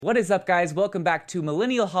What is up, guys? Welcome back to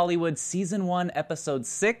Millennial Hollywood Season 1, Episode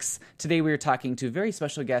 6. Today we are talking to very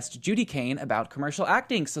special guest Judy Caine about commercial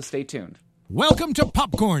acting, so stay tuned. Welcome to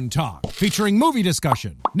Popcorn Talk, featuring movie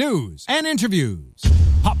discussion, news, and interviews.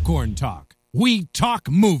 Popcorn Talk. We talk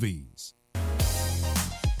movies.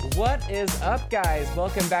 What is up, guys?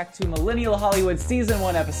 Welcome back to Millennial Hollywood Season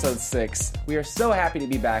 1, Episode 6. We are so happy to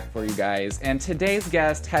be back for you guys, and today's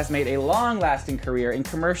guest has made a long-lasting career in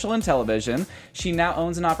commercial and television. She now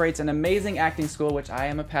owns and operates an amazing acting school, which I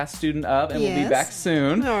am a past student of and will be back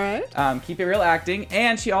soon. All right. Keep It Real Acting,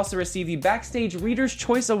 and she also received the Backstage Reader's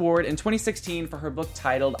Choice Award in 2016 for her book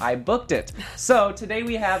titled I Booked It. So today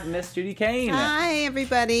we have Miss Judy Caine. Hi,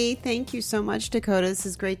 everybody. Thank you so much, Dakota. This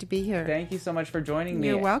is great to be here. Thank you so much for joining me.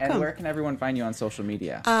 You're welcome. And where can everyone find you on social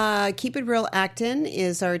media? Keep It Real Acting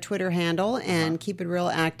is our Twitter handle, and Keep It Real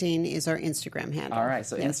Acting is our Instagram handle. All right,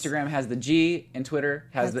 so yes. Instagram has the G, and Twitter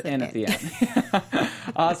has the N at the end.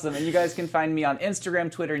 Awesome, and you guys can find me on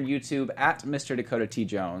Instagram, Twitter, and YouTube at Mr. Dakota T.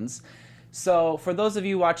 Jones. So for those of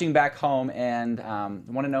you watching back home and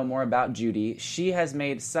want to know more about Judy, she has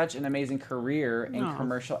made such an amazing career in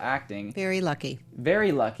commercial acting. Very lucky.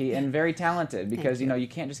 Very lucky and very talented because, you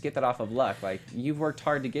can't just get that off of luck. Like, you've worked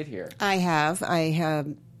hard to get here. I have.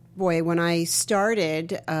 Boy, when I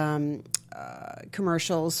started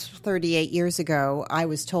commercials 38 years ago, I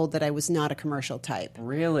was told that I was not a commercial type.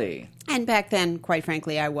 Really? And back then, quite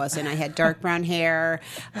frankly, I wasn't. I had dark brown hair.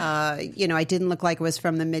 I didn't look like I was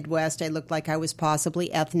from the Midwest. I looked like I was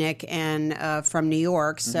possibly ethnic and from New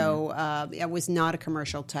York. So I was not a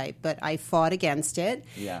commercial type. But I fought against it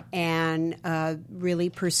and really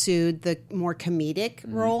pursued the more comedic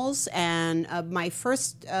roles. And my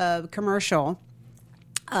first commercial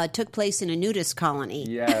took place in a nudist colony.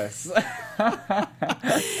 Yes.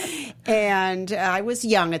 And I was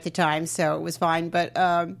young at the time, so it was fine. But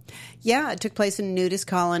it took place in a nudist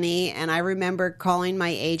colony. And I remember calling my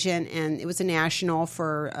agent, and it was a national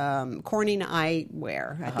for Corning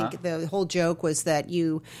Eyewear. I think the whole joke was that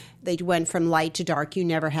they went from light to dark. You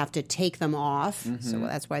never have to take them off. So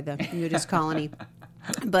that's why the nudist colony.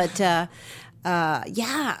 But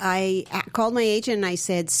I called my agent and I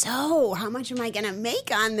said, so how much am I going to make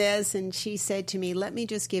on this? And she said to me, let me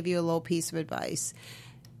just give you a little piece of advice.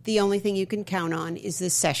 The only thing you can count on is the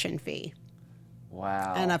session fee.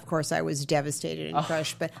 Wow. And of course I was devastated and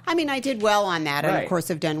crushed. But I mean, I did well on that. And of course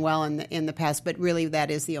I've done well in the past. But really that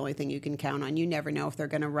is the only thing you can count on. You never know if they're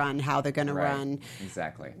going to run, how they're going to run.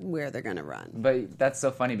 Exactly. Where they're going to run. But that's so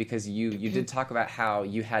funny because you did talk about how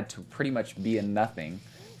you had to pretty much be a nothing.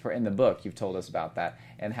 In the book, you've told us about that,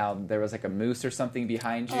 and how there was like a moose or something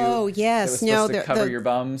behind you. Oh yes, that was supposed to cover your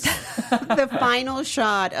bums. The final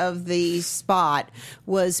shot of the spot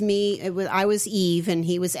was me. I was Eve, and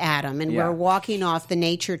he was Adam, and we're walking off the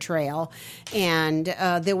nature trail, and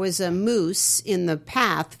there was a moose in the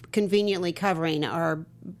path, conveniently covering our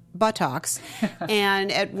buttocks,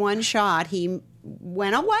 and at one shot he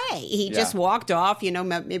went away. He just walked off,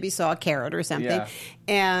 maybe saw a carrot or something.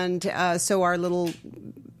 And so our little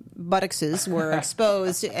buttocks were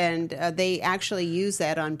exposed, and they actually used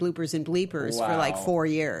that on bloopers and bleepers for like 4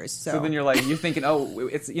 years. So then you're like, you're thinking,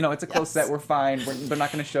 it's a close set, we're fine. They're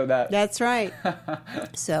not going to show that. That's right.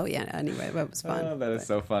 So anyway, that was fun. Oh, that is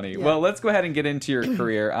so funny. Yeah. Well, let's go ahead and get into your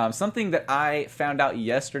career. Something that I found out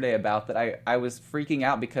yesterday about that I was freaking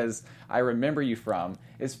out because I remember you from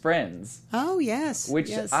is Friends. Oh, yes.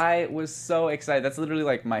 Which I was so excited. That's literally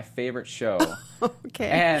like my favorite show. Okay.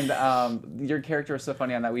 And your character is so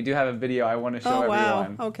funny on that. We do have a video I want to show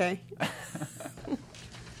everyone. Wow. Okay.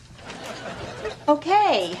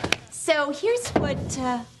 Okay. So here's what,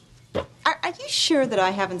 are you sure that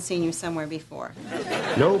I haven't seen you somewhere before?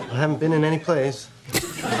 Nope, I haven't been in any place.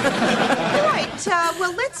 All right.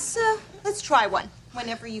 Well, let's try one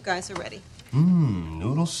whenever you guys are ready.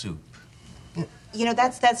 Noodle soup.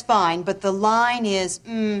 That's fine, but the line is,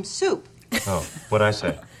 soup. Oh, what'd I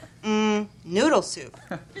say? Noodle soup.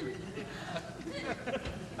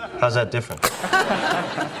 How's that different?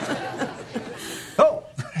 Oh,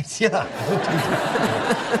 yeah.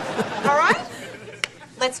 All right?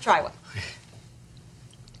 Let's try one.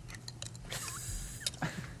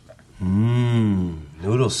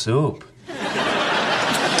 Noodle soup.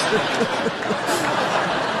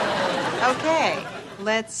 Okay,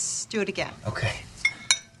 let's do it again. Okay.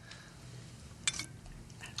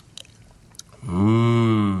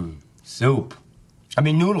 Soup. I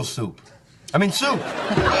mean noodle soup. I mean soup.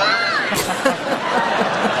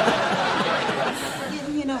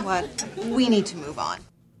 You know what? We need to move on.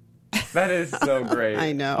 That is so great.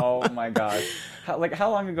 I know. Oh my gosh.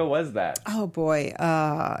 How long ago was that? Oh boy,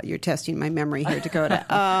 you're testing my memory here, Dakota.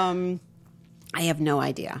 I have no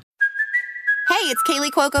idea. Hey, it's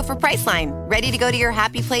Kaylee Cuoco for Priceline. Ready to go to your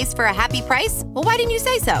happy place for a happy price? Well, why didn't you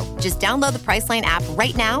say so? Just download the Priceline app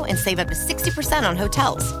right now and save up to 60% on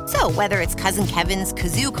hotels. So whether it's Cousin Kevin's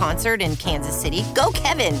Kazoo Concert in Kansas City, go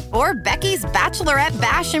Kevin, or Becky's Bachelorette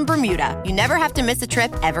Bash in Bermuda, you never have to miss a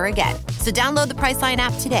trip ever again. So download the Priceline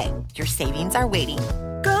app today. Your savings are waiting.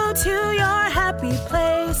 Go to your happy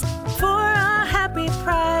place for a happy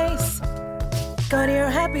price. Go to your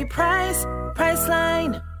happy price,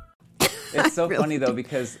 Priceline. It's so funny though,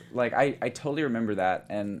 because like I totally remember that,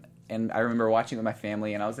 and I remember watching it with my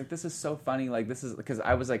family, and I was like, this is so funny. Like, this is because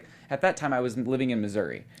I was like, at that time I was living in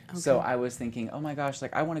Missouri, so I was thinking, oh my gosh,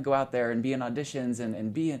 like I want to go out there and be in auditions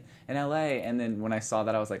and be in LA. And then when I saw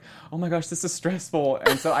that, I was like, oh my gosh, this is stressful.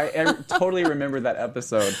 And so I totally remember that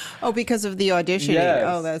episode. Oh, because of the auditioning. Yes.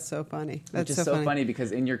 Oh, that's so funny. That's Which is so funny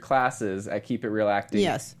because in your classes at Keep It Real Acting,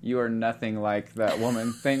 yes, you are nothing like that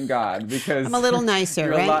woman. Thank God, because I'm a little nicer.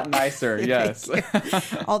 You're right? a lot nicer. Yes.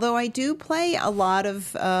 Although I do play a lot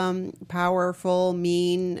of powerful,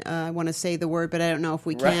 mean. I want to say the word, but I don't know if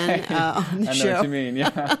we can on the show. I know what you mean.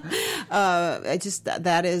 Yeah.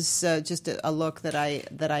 That is just a look that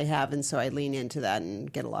I have, and so I lean into that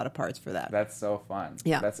and get a lot of parts for that. That's so fun.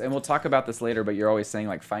 Yeah. And we'll talk about this later, but you're always saying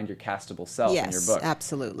like find your castable self in your book. Yes,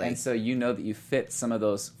 absolutely. And so you know that you fit some of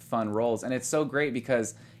those fun roles, and it's so great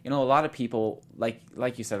because a lot of people like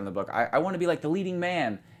you said in the book, I want to be like the leading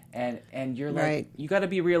man, and you're like right. You got to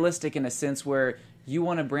be realistic in a sense where you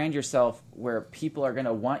want to brand yourself where people are going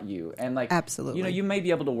to want you, and like absolutely, you may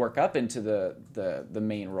be able to work up into the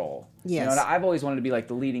main role. Yes, and I've always wanted to be like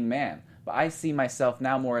the leading man, but I see myself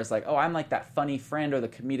now more as like, oh, I'm like that funny friend or the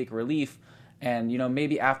comedic relief, and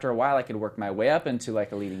maybe after a while I could work my way up into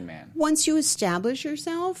like a leading man. Once you establish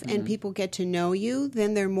yourself and people get to know you,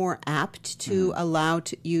 then they're more apt to allow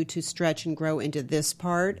you to stretch and grow into this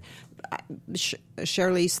part.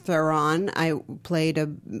 Charlize Theron, I played a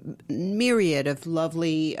myriad of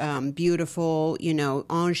lovely, beautiful,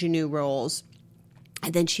 ingenue roles.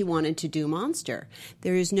 And then she wanted to do Monster.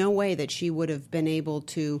 There is no way that she would have been able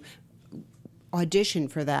to audition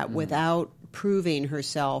for that without proving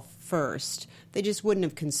herself first. They just wouldn't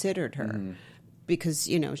have considered her because,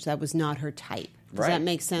 that was not her type. Does that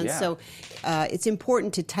make sense? Yeah. So it's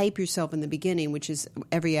important to type yourself in the beginning, which is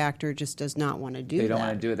every actor just does not want to do that. They don't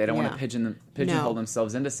want to do it. They don't want to pigeonhole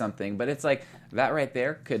themselves into something. But it's like that right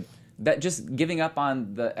there that just giving up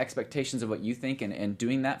on the expectations of what you think and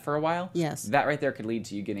doing that for a while, yes, that right there could lead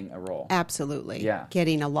to you getting a role. Absolutely. Yeah.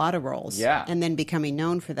 Getting a lot of roles. Yeah. And then becoming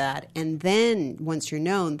known for that. And then once you're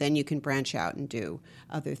known, then you can branch out and do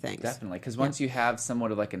other things. Definitely. Because once you have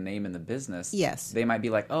somewhat of like a name in the business, yes, they might be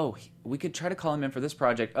like, oh, we could try to call him in for this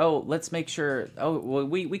project. Oh, let's make sure. Oh, well,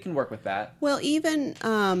 we can work with that. Well, even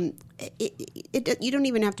you don't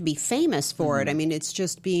even have to be famous for it. I mean, it's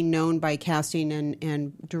just being known by casting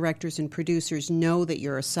and directors and producers know that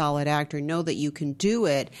you're a solid actor, know that you can do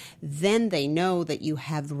it. Then they know that you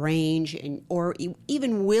have range or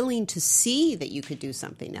even willing to see that you could do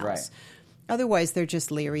something else. Right. Otherwise, they're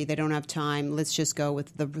just leery. They don't have time. Let's just go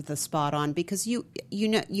with the spot on because you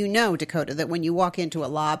know, Dakota, that when you walk into a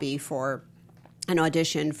lobby for an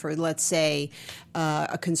audition for, let's say,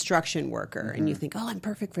 a construction worker, and you think, oh, I'm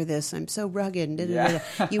perfect for this. I'm so rugged.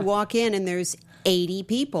 You walk in, and there's 80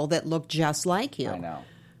 people that look just like you. I know.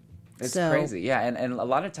 It's crazy. Yeah, and a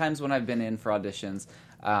lot of times when I've been in for auditions,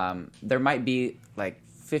 there might be like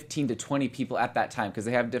 15 to 20 people at that time because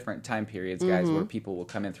they have different time periods, guys, where people will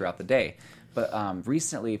come in throughout the day. But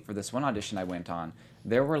recently, for this one audition I went on,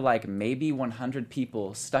 there were like maybe 100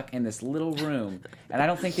 people stuck in this little room. And I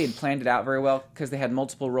don't think they'd planned it out very well because they had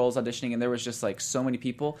multiple roles auditioning and there was just like so many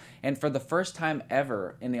people. And for the first time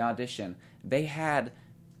ever in the audition, they had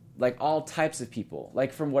like all types of people.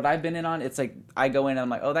 Like from what I've been in on, it's like I go in and I'm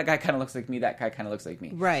like, oh, that guy kind of looks like me, that guy kind of looks like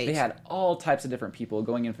me. Right. They had all types of different people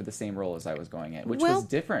going in for the same role as I was going in, which was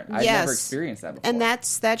different. I've never experienced that before. And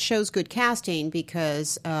that shows good casting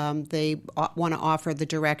because they want to offer the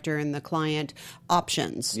director and the client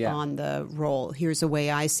options on the role. Here's a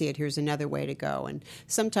way I see it. Here's another way to go. And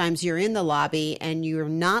sometimes you're in the lobby and you're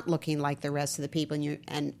not looking like the rest of the people,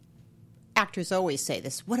 and actors always say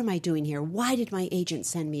this, what am I doing here? Why did my agent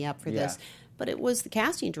send me up for this? But it was the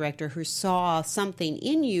casting director who saw something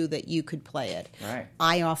in you that you could play it. Right.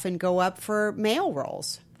 I often go up for male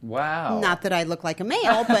roles. Wow. Not that I look like a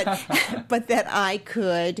male, but but that I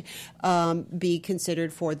could be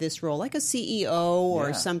considered for this role, like a CEO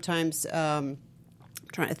or sometimes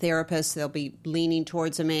a therapist. They'll be leaning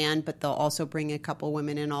towards a man, but they'll also bring a couple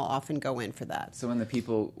women in. I'll often go in for that. So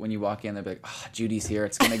when you walk in, they'll be like, "Oh, Judy's here.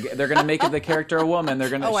 They're gonna make the character a woman.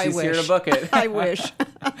 She's here to book it." I wish.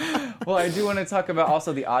 Well, I do want to talk about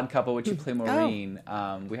also The Odd Couple, which you play Maureen.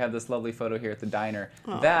 We have this lovely photo here at the diner.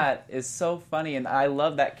 That is so funny, and I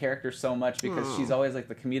love that character so much because she's always like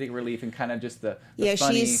the comedic relief and kind of just the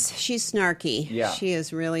funny. she's snarky. Yeah. She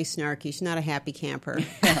is really snarky. She's not a happy camper.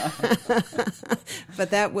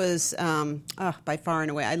 But that was by far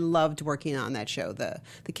and away. I loved working on that show. The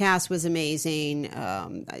cast was amazing.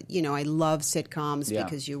 I love sitcoms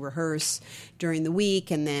because you rehearse during the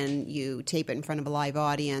week and then you tape it in front of a live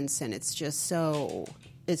audience, and it's just so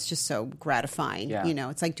gratifying. Yeah.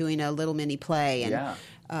 It's like doing a little mini play. And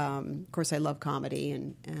of course, I love comedy,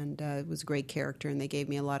 and it was a great character, and they gave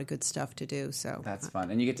me a lot of good stuff to do. So that's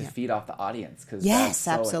fun, and you get to feed off the audience. Yes,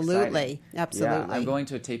 that's so absolutely. Yeah, I'm going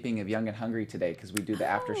to a taping of Young and Hungry today because we do the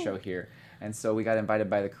after show here, and so we got invited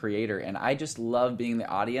by the creator, and I just love being the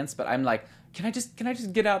audience, but I'm like, can I just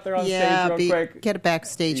get out there on stage real quick? Get a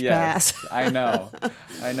backstage pass. I know.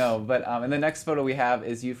 But and the next photo we have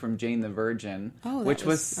is you from Jane the Virgin, which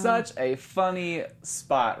was such a funny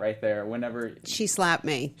spot right there. Whenever she slapped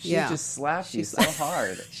me, she just slapped you so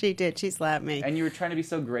hard. She did. She slapped me, and you were trying to be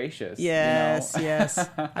so gracious. Yes, yes.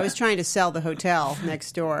 I was trying to sell the hotel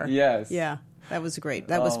next door. Yes. Yeah. That was great.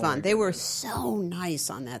 That was fun. They were so nice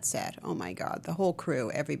on that set. Oh my God, the whole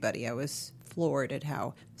crew, everybody. I was floored at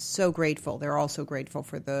how so grateful. They're all so grateful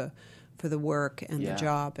for the work and the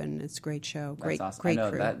job, and it's a great show. That's awesome. I know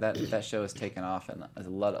crew. that show has taken off, and a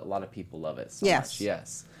lot of people love it so yes. much.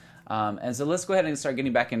 Yes. And so let's go ahead and start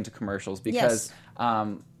getting back into commercials because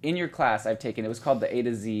in your class I've taken, it was called the A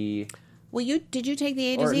to Z. Well, did you take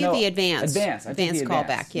the A to Z or the advanced? Advanced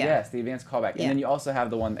callback, yeah. Yes, the advanced callback. And then you also have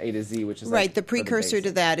the one, A to Z, which is right. The precursor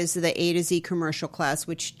to that is the A to Z commercial class,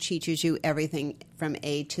 which teaches you everything from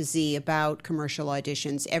A to Z about commercial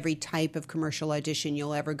auditions, every type of commercial audition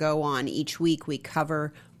you'll ever go on. Each week we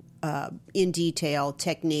cover in detail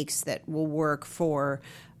techniques that will work for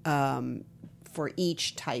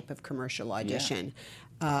each type of commercial audition.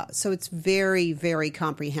 Yeah. So it's very, very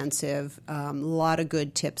comprehensive. A lot of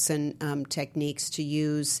good tips and techniques to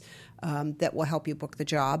use that will help you book the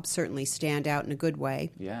job. Certainly stand out in a good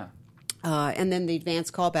way. Yeah. And then the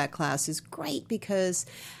advanced callback class is great because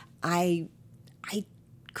I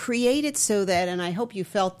created so that, and I hope you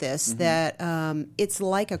felt this, that it's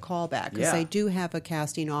like a callback because I do have a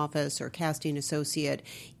casting office or casting associate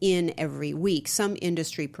in every week, some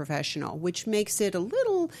industry professional, which makes it a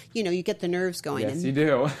little, you get the nerves going. Yes, you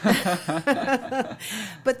do.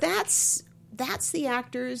 But that's the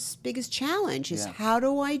actor's biggest challenge is how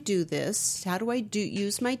do I do this? How do I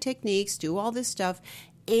use my techniques, do all this stuff,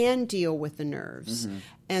 and deal with the nerves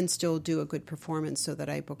and still do a good performance so that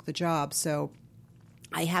I book the job. So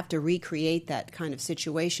I have to recreate that kind of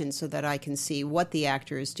situation so that I can see what the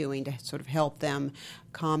actor is doing to sort of help them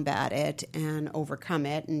combat it and overcome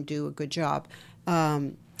it and do a good job.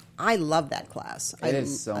 I love that class. It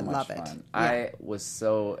is so much love fun. It. I was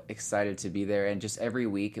so excited to be there, and just every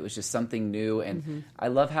week it was just something new. And I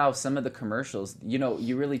love how some of the commercials,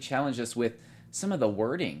 you really challenge us with some of the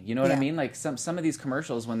wording. You know what I mean? Like some of these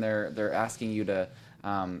commercials when they're asking you to.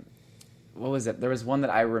 What was it? There was one that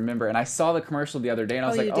I remember, and I saw the commercial the other day, and I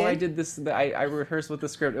was like, I did this. I rehearsed with the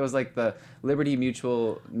script. It was like the Liberty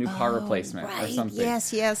Mutual new car replacement or something.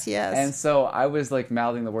 Yes. And so I was like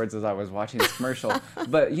mouthing the words as I was watching this commercial.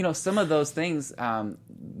 But, some of those things,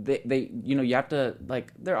 they you have to,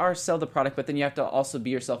 like, there are sell the product, but then you have to also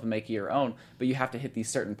be yourself and make it your own, but you have to hit these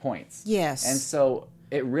certain points. Yes. And so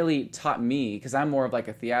it really taught me, because I'm more of like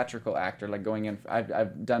a theatrical actor, like going in,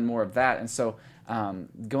 I've done more of that, and so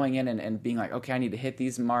going in and being like, okay, I need to hit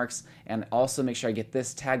these marks and also make sure I get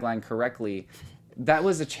this tagline correctly. That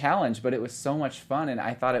was a challenge, but it was so much fun, and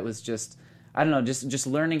I thought it was just, I don't know, just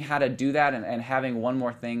learning how to do that and having one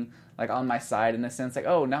more thing like on my side in a sense, like,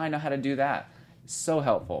 oh, now I know how to do that. So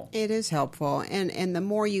helpful. It is helpful, and the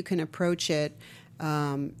more you can approach it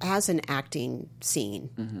as an acting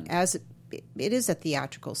scene, as it is a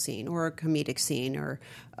theatrical scene or a comedic scene, or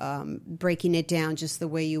breaking it down just the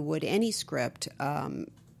way you would any script.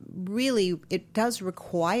 Really, it does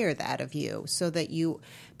require that of you, so that you,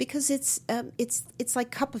 because it's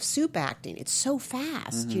like cup of soup acting. It's so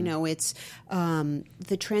fast, It's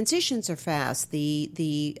the transitions are fast.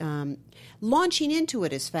 The launching into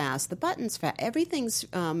it is fast. The buttons fast. Everything's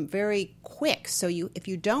very quick. So if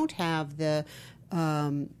you don't have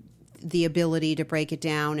the ability to break it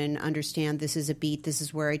down and understand this is a beat, this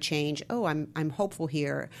is where I change. Oh, I'm hopeful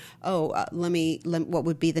here. Oh, let what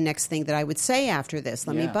would be the next thing that I would say after this?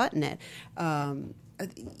 Let me button it.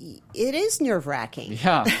 it is nerve-wracking.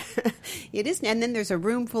 Yeah. It is. And then there's a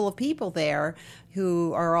room full of people there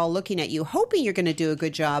who are all looking at you, hoping you're going to do a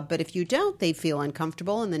good job. But if you don't, they feel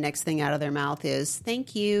uncomfortable. And the next thing out of their mouth is,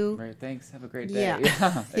 thank you. Right, thanks. Have a great day. Yeah.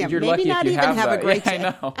 Yeah. You're maybe lucky not if you even have a that. great day. I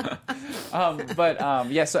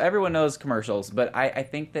know. So everyone knows commercials. But I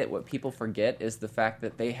think that what people forget is the fact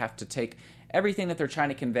that they have to take everything that they're trying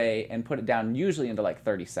to convey and put it down usually into like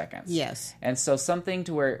 30 seconds. Yes. And so something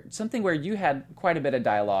where you had quite a bit of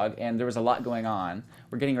dialogue and there was a lot going on.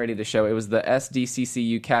 We're getting ready to show. It was the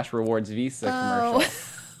SDCCU Cash Rewards Visa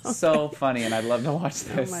commercial. So funny, and I'd love to watch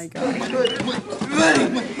this. Oh, my God.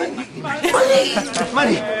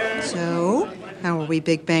 Money! So, how are we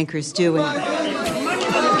big bankers doing?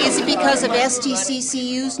 Is it because of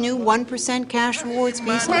SDCCU's new 1% cash rewards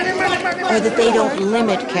visa? Or that they don't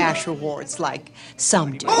limit cash rewards like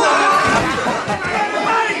some do?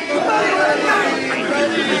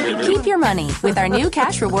 Keep your money with our new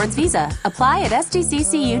Cash Rewards Visa. Apply at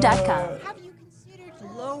SDCCU.com. Have you considered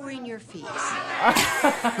lowering your fees?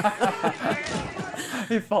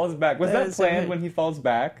 He falls back. Was that planned when he falls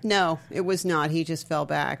back? No, it was not. He just fell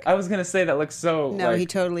back. I was going to say that looks so... No, he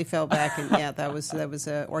totally fell back. And yeah, that was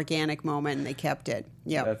an organic moment, and they kept it.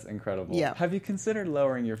 Yeah. That's incredible. Yeah. Have you considered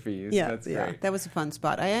lowering your fees? Yeah, That's yeah. great. That was a fun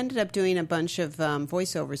spot. I ended up doing a bunch of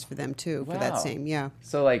voiceovers for them, too, for that Wow. same, yeah.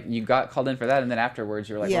 So, like, you got called in for that, and then afterwards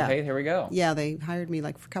you were like, Yeah. well, hey, here we go. Yeah, they hired me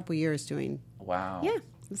like for a couple of years doing... Wow. Yeah,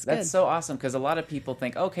 it's That's good. so awesome, because a lot of people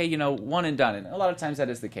think, okay, one and done. And a lot of times that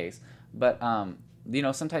is the case. But,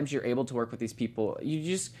 sometimes you're able to work with these people. You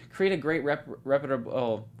just create a great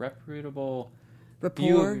reputable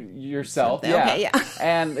Rapport. yourself. Something. Okay, yeah.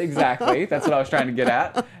 And exactly, that's what I was trying to get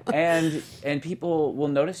at. And people will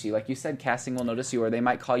notice you. Like you said, casting will notice you, or they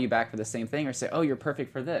might call you back for the same thing or say, oh, you're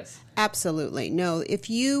perfect for this. Absolutely. No, if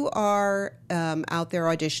you are out there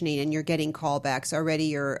auditioning and you're getting callbacks, already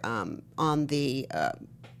you're on the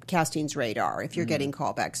casting's radar if you're getting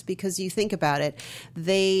callbacks, because you think about it,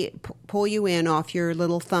 they pull you in off your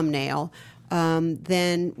little thumbnail.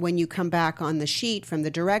 Then when you come back on the sheet from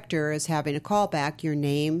the director as having a callback, your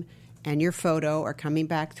name and your photo are coming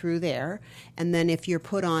back through there. And then if you're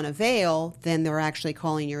put on a veil, then they're actually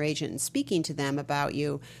calling your agent and speaking to them about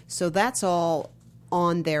you. So that's all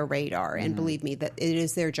on their radar. And believe me, that it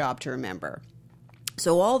is their job to remember.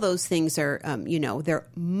 So all those things are, they're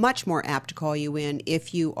much more apt to call you in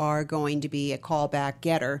if you are going to be a callback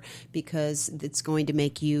getter, because it's going to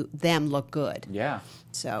make them look good. Yeah.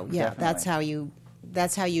 So yeah, Definitely.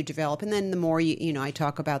 that's how you develop. And then the more I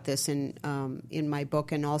talk about this in my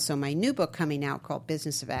book, and also my new book coming out called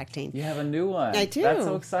Business of Acting. You have a new one. I do. That's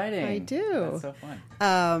so exciting. I do. That's so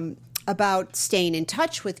fun. About staying in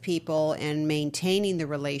touch with people and maintaining the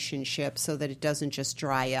relationship so that it doesn't just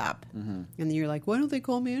dry up. And then you're like, why don't they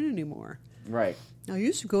call me in anymore? Right. I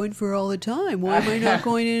used to go in for all the time. Why am I not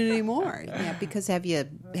going in anymore? Yeah, because have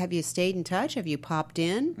you stayed in touch? Have you popped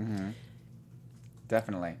in?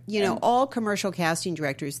 Definitely. All commercial casting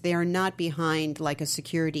directors, they are not behind like a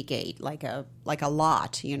security gate, like a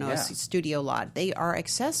lot, a studio lot. They are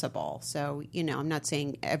accessible. So, I'm not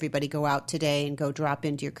saying everybody go out today and go drop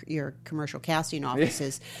into your commercial casting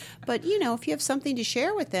offices. But, if you have something to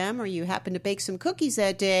share with them, or you happen to bake some cookies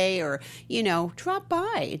that day, or, drop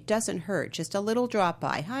by. It doesn't hurt. Just a little drop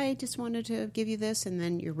by. Hi, I just wanted to give you this, and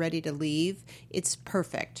then you're ready to leave. It's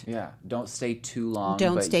perfect. Yeah. Don't stay too long.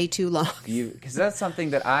 Don't stay too long. Because that's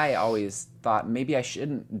something that I always thought maybe I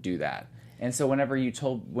shouldn't do that. And so whenever you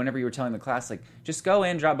were telling the class, like, just go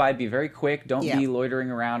in, drop by, be very quick, don't be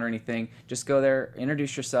loitering around or anything. Just go there,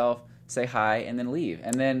 introduce yourself, say hi, and then leave.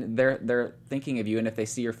 And then they're thinking of you, and if they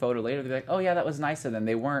see your photo later, they're like, oh yeah, that was nice of them.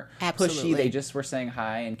 They weren't pushy, they just were saying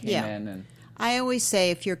hi and came in. And I always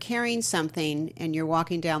say, if you're carrying something and you're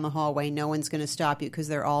walking down the hallway, no one's going to stop you, because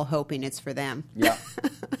they're all hoping it's for them. Yeah,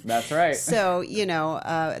 that's right. So,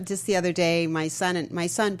 just the other day, my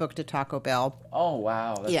son booked a Taco Bell. Oh,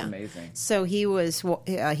 wow. That's amazing. So he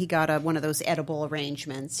got one of those edible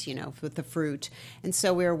arrangements, with the fruit. And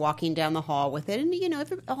so we were walking down the hall with it,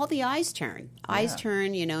 and, all the eyes turn. Eyes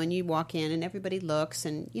turn, and you walk in and everybody looks,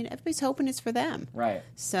 and, everybody's hoping it's for them. Right.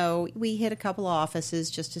 So we hit a couple of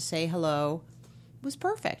offices just to say hello. It was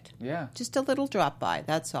perfect. Yeah. Just a little drop by.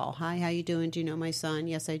 That's all. Hi, how you doing? Do you know my son?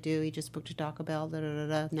 Yes, I do. He just booked a Taco Bell. Da, da, da,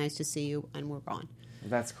 da. Nice to see you. And we're gone.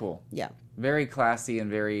 That's cool. Yeah. Very classy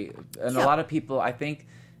and a lot of people, I think,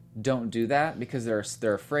 don't do that because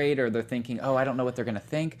they're afraid, or they're thinking, oh, I don't know what they're going to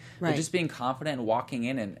think. Right. But just being confident and walking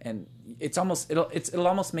in, and it's almost it'll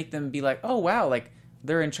almost make them be like, oh wow, like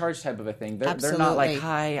they're in charge type of a thing. They're not like,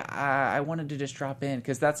 hi, I wanted to just drop in,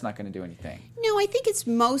 because that's not going to do anything. No, I think it's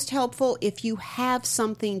most helpful if you have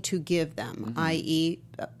something to give them, i.e.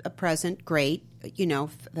 a present, great.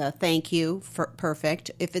 Thank you, perfect.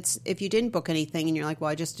 If you didn't book anything and you're like, well,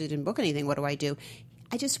 I just didn't book anything, what do?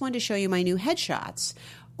 I just wanted to show you my new headshots,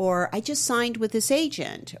 or I just signed with this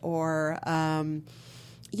agent, or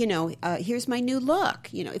here's my new look.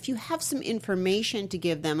 If you have some information to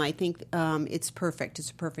give them, I think it's perfect. It's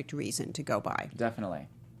a perfect reason to go by. Definitely.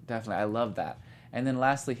 I love that. And then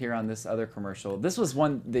lastly here on this other commercial, this was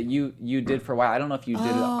one that you did for a while. I don't know if you did a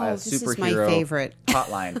superhero this is my favorite.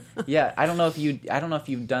 hotline. Yeah, I don't know if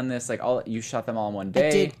you've done this you shot them all in one day.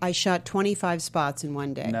 I did. I shot 25 spots in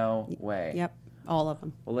one day. No way. Yep, all of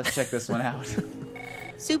them. Well, let's check this one out.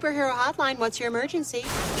 Superhero Hotline, what's your emergency?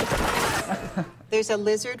 There's a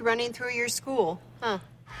lizard running through your school. Huh.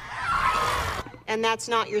 And that's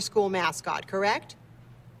not your school mascot, correct?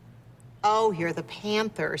 Oh, you're the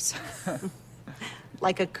Panthers.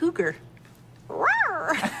 Like a cougar.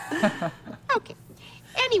 Okay.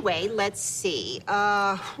 Anyway, let's see.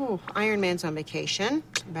 Iron Man's on vacation.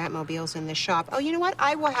 Batmobile's in the shop. Oh, you know what?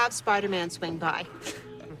 I will have Spider-Man swing by.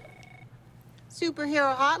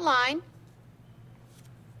 Superhero Hotline.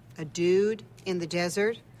 A dude in the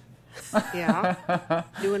desert? Yeah.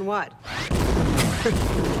 Doing what?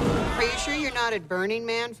 Are you sure you're not at Burning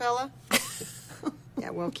Man, fella? Yeah,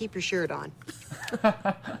 well, keep your shirt on.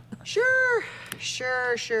 Sure.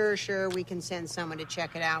 We can send someone to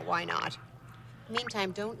check it out. Why not?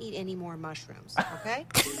 Meantime, don't eat any more mushrooms, okay?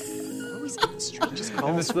 Always got the strangest calls.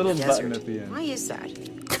 And this little button at the end. Why is that?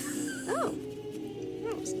 Oh,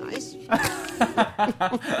 that was nice.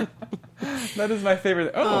 That is my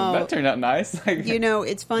favorite. Oh, that turned out nice.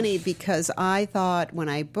 It's funny because I thought when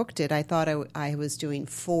I booked it, I thought I was doing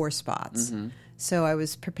 4 spots. Mm-hmm. So I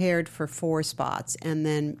was prepared for 4 spots. And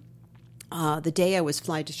then the day I was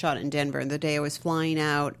shot in Denver, and the day I was flying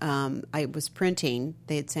out, I was printing.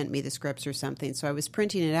 They had sent me the scripts or something. So I was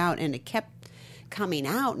printing it out, and it kept coming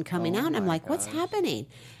out and coming out. And I'm like, what's happening?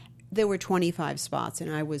 There were 25 spots,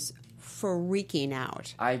 and I was freaking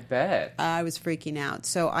out. I bet. I was freaking out.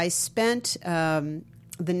 So I spent the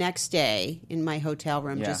next day in my hotel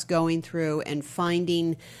room just going through and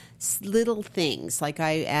finding little things. Like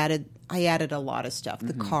I added a lot of stuff.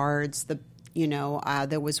 The cards,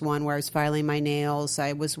 there was one where I was filing my nails.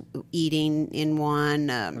 I was eating in one.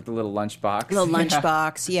 With the little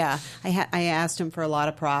lunchbox. Yeah. I asked him for a lot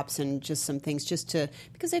of props and just some things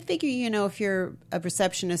because I figure, if you're a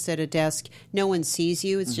receptionist at a desk, no one sees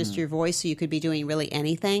you. It's just your voice, so you could be doing really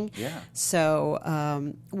anything. Yeah.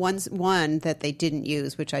 So one that they didn't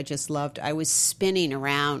use, which I just loved, I was spinning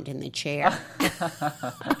around in the chair.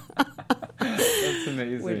 That's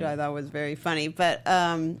amazing. Which I thought was very funny. But,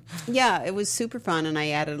 it was super fun, and I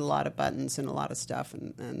added a lot of buttons and a lot of stuff,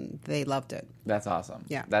 and they loved it. That's awesome.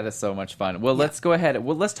 Yeah. That is so much fun. Well, let's go ahead.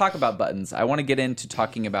 Well, let's talk about buttons. I want to get into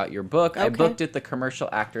talking about your book. Okay. I booked it, The Commercial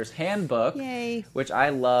Actor's Handbook. Yay. Which I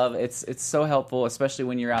love. It's so helpful, especially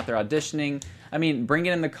when you're out there auditioning. I mean, bring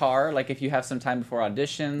it in the car, like if you have some time before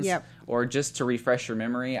auditions, or just to refresh your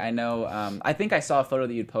memory. I know, I think I saw a photo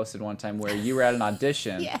that you'd posted one time where you were at an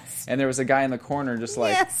audition, and there was a guy in the corner just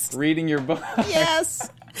reading your book. Yes.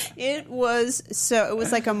 It was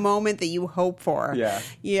like a moment that you hope for. Yeah.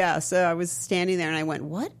 Yeah. So I was standing there and I went,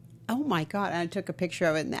 what? Oh my God. And I took a picture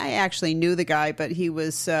of it, and I actually knew the guy, but he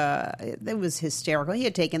was, it was hysterical. He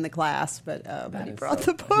had taken the class, but he brought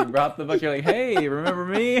the book. He brought the book. You're like, hey, remember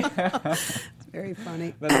me? Very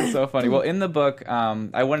funny. That is so funny. Well, in the book,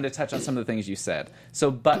 I wanted to touch on some of the things you said. So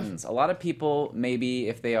buttons. A lot of people, maybe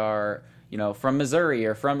if they are, from Missouri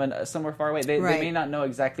or from somewhere far away, they may not know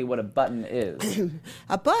exactly what a button is.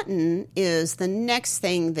 A button is the next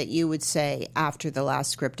thing that you would say after the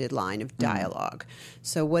last scripted line of dialogue.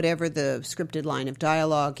 So whatever the scripted line of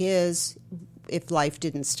dialogue is, if life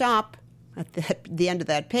didn't stop, at the end of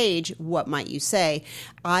that page, what might you say?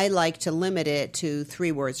 I like to limit it to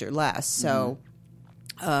 3 words or less. So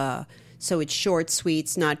so it's short, sweet,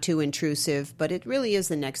 it's not too intrusive, but it really is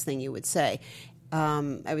the next thing you would say.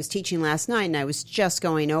 I was teaching last night, and I was just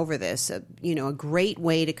going over this. A great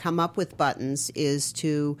way to come up with buttons is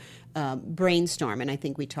to brainstorm, and I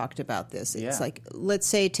think we talked about this. It's like, let's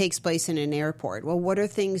say it takes place in an airport. Well, what are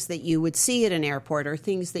things that you would see at an airport, or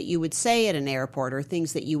things that you would say at an airport, or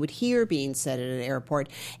things that you would hear being said at an airport?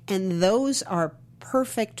 And those are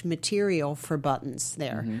perfect material for buttons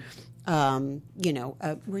there.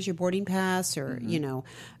 Where's your boarding pass? Or,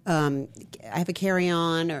 I have a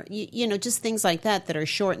carry-on, or, just things like that are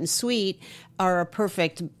short and sweet are a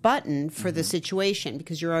perfect button for the situation,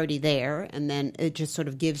 because you're already there, and then it just sort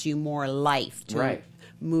of gives you more life to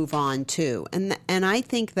move on to. And I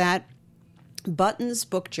think that buttons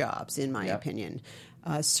book jobs, in my opinion.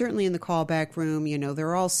 Certainly in the callback room,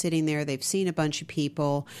 they're all sitting there. They've seen a bunch of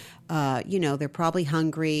people. They're probably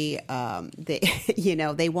hungry.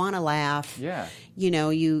 They want to laugh. Yeah.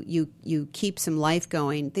 You keep some life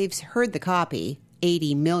going. They've heard the copy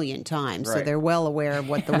 80 million times, so they're well aware of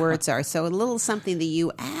what the words are. So a little something that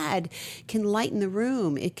you add can lighten the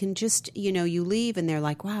room. It can just, you leave and they're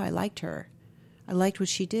like, wow, I liked her. I liked what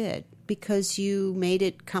she did, because you made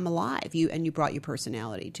it come alive. You brought your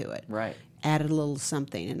personality to it. Right. Added a little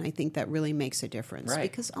something, and I think that really makes a difference. Right.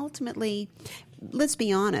 Because ultimately, let's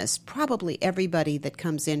be honest, probably everybody that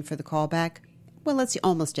comes in for the callback, well, let's see,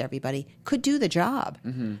 almost everybody, could do the job.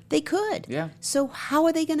 Mm-hmm. They could. Yeah. So how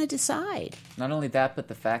are they going to decide? Not only that, but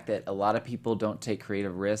the fact that a lot of people don't take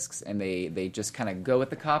creative risks, and they just kind of go with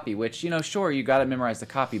the copy, which, sure, you got to memorize the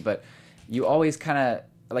copy, but you always kind of,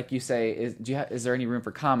 like you say, is there any room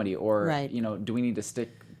for comedy? Or, do we need to stick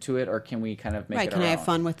to it, or can we kind of make it our own? Can I have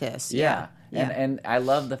fun with this? Yeah. And I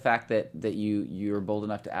love the fact that you're bold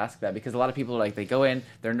enough to ask that, because a lot of people, they go in,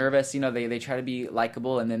 they're nervous, they try to be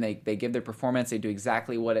likable, and then they give their performance, they do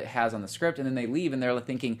exactly what it has on the script, and then they leave and they're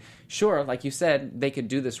thinking, sure, like you said, they could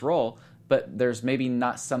do this role, but there's maybe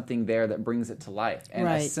not something there that brings it to life. And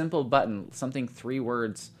a simple button, something 3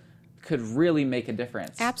 words, could really make a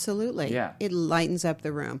difference. Absolutely. Yeah. It lightens up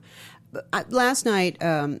the room. Last night,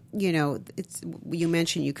 you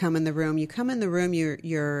mentioned you come in the room.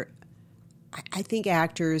 You're I think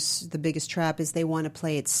actors, the biggest trap is they want to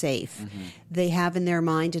play it safe. Mm-hmm. They have in their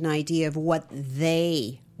mind an idea of what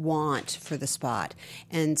they want for the spot.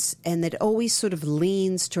 And it always sort of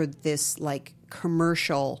leans toward this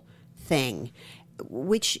commercial thing,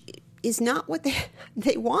 which is not what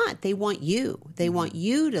they want. They want you. They want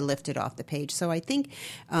you to lift it off the page. So I think,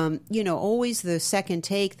 always the second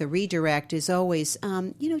take, the redirect is always,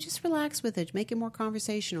 just relax with it. Make it more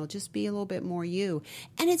conversational. Just be a little bit more you.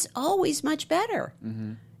 And it's always much better.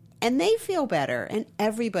 Mm-hmm. And they feel better. And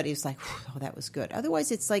everybody's like, oh, that was good.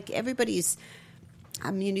 Otherwise, it's like everybody's,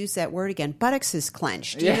 I'm going to use that word again, buttocks is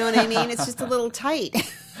clenched. You know what I mean? It's just a little tight.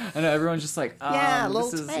 I know, everyone's just like, a little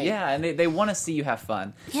tight. Yeah, and they want to see you have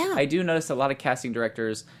fun. Yeah. I do notice a lot of casting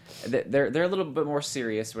directors, they're a little bit more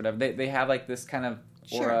serious or whatever. They have this kind of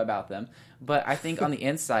aura about them. But I think on the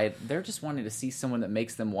inside, they're just wanting to see someone that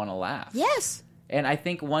makes them want to laugh. Yes. And I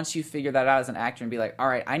think once you figure that out as an actor and be like, all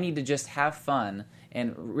right, I need to just have fun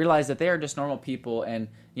and realize that they are just normal people, and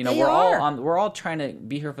we're all trying to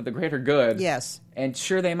be here for the greater good. Yes. And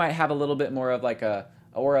sure, they might have a little bit more of a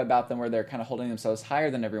aura about them where they're kind of holding themselves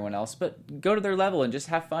higher than everyone else, but go to their level and just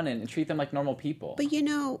have fun and treat them like normal people. But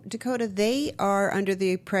Dakota, they are under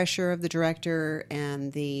the pressure of the director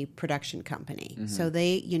and the production company. Mm-hmm. So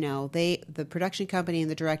the production company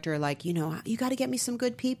and the director are like, you got to get me some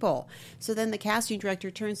good people. So then the casting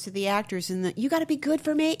director turns to the actors and you got to be good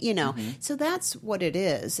for me, Mm-hmm. So that's what it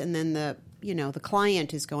is. And then the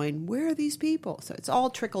client is going, where are these people? So it's all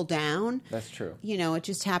trickled down. That's true. It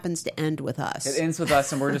just happens to end with us. It ends with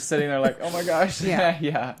us, and we're just sitting there like, oh my gosh.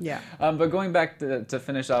 Yeah. But going back to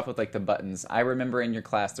finish off with the buttons, I remember in your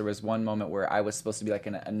class there was one moment where I was supposed to be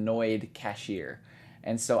an annoyed cashier.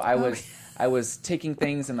 And so I was taking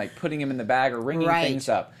things and putting them in the bag or ringing things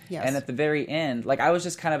up. Yes. And at the very end, I was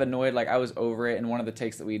just kind of annoyed, I was over it in one of the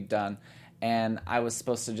takes that we'd done. And I was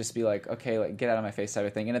supposed to just be okay, get out of my face type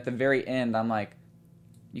of thing. And at the very end, I'm like,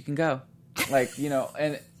 you can go.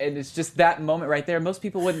 And it's just that moment right there. Most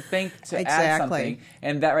people wouldn't think to add something.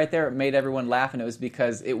 And that right there made everyone laugh. And it was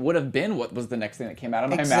because it would have been what was the next thing that came out of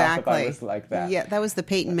my mouth if I was like that. Yeah, that was the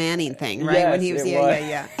Peyton Manning thing, right? Yes, when he was, was.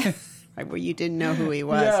 Yeah. Right, where you didn't know who he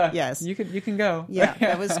was. Yeah, yes. You can go. Yeah,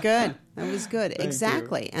 that was good. That was good.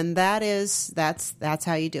 Exactly. You. And that's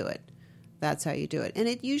how you do it. That's how you do it. And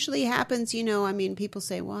it usually happens, people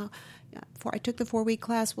say, well, I took the 4-week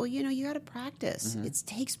class. Well, you got to practice. Mm-hmm. It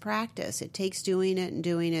takes practice. It takes doing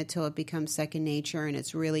it till it becomes second nature and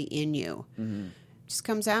it's really in you. Mm-hmm. It just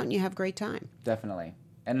comes out and you have a great time. Definitely.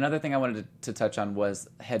 And another thing I wanted to touch on was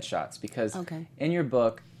headshots, because in your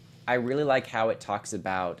book, I really like how it talks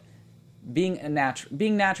about being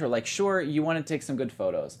natural. Sure, you want to take some good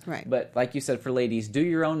photos, right? But like you said, for ladies, do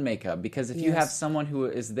your own makeup, because if you have someone who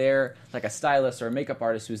is there, like a stylist or a makeup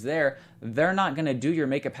artist who's there, they're not going to do your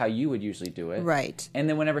makeup how you would usually do it, right? And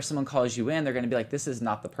then whenever someone calls you in, they're going to be like, "This is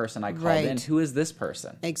not the person I called in. Who is this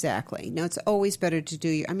person?" Exactly. No, it's always better to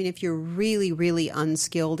do if you're really, really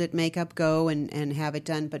unskilled at makeup, go and have it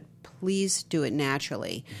done, but please do it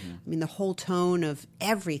naturally. Mm-hmm. The whole tone of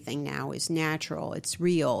everything now is natural. It's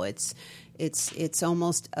real. It's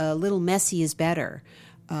almost a little messy is better.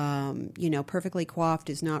 perfectly coiffed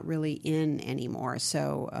is not really in anymore.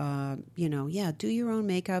 So, do your own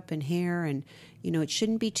makeup and hair, and it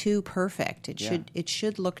shouldn't be too perfect. It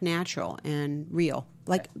should look natural and real.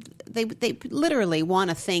 Like they literally want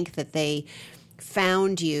to think that they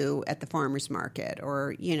found you at the farmer's market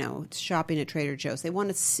or shopping at Trader Joe's. They want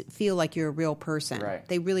to feel like you're a real person. Right.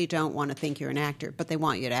 They really don't want to think you're an actor, but they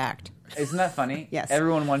want you to act. Isn't that funny? Yes.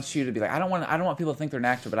 Everyone wants you to be like, I don't want people to think they're an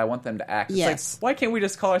actor, but I want them to act. It's Yes. like, why can't we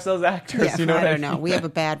just call ourselves actors? Yeah, You know I what don't know. We have a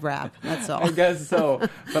bad rap. That's all. I guess so.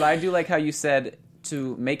 But I do like how you said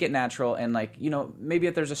to make it natural and maybe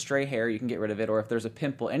if there's a stray hair, you can get rid of it, or if there's a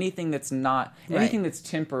pimple, anything that's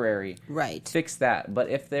temporary, right? Fix that. But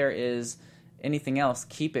if there is anything else,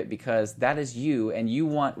 keep it, because that is you, and you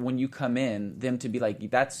want, when you come in, them to be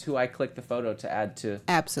like, that's who I clicked the photo to add to.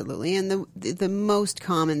 Absolutely. And the most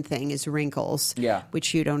common thing is wrinkles,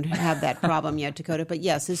 which you don't have that problem yet, Dakota. But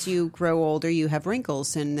yes, as you grow older, you have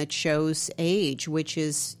wrinkles, and that shows age, which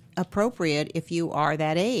is appropriate if you are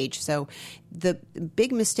that age. So the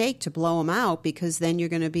big mistake to blow them out, because then you're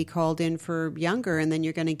going to be called in for younger, and then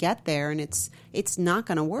you're going to get there, and it's not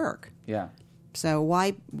going to work. Yeah. So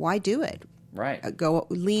why do it? Right. Go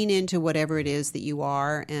lean into whatever it is that you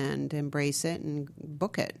are and embrace it and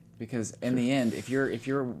book it. Because in the end, if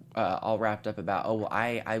you're all wrapped up about,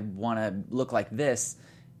 I want to look like this,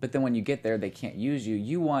 but then when you get there they can't use you,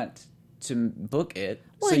 you want to book it.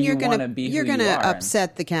 Well, so you're want to be who you're going you to are.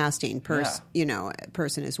 upset the casting person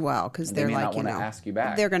as well, because they're may like, not want to ask you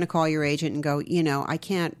back. They're going to call your agent and go, I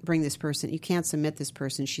can't bring this person. You can't submit this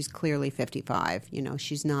person. She's clearly 55.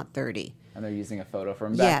 She's not 30. And they're using a photo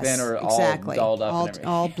from back then, or exactly. all dolled up and everything.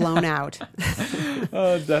 All blown out.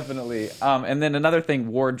 Oh, definitely. And then another thing,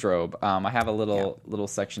 wardrobe. I have a little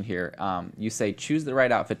section here. You say, choose the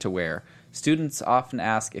right outfit to wear. Students often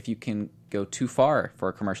ask if you can go too far for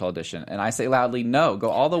a commercial audition. And I say loudly, no, go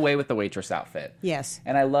all the way with the waitress outfit. Yes.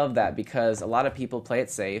 And I love that, because a lot of people play it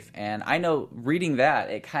safe. And I know reading that,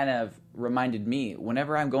 it kind of reminded me,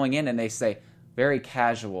 whenever I'm going in and they say, very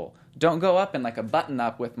casual, don't go up in like a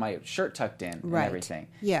button-up with my shirt tucked in and everything.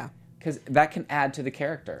 Yeah. Because that can add to the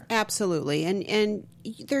character. Absolutely. And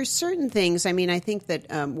there's certain things, I think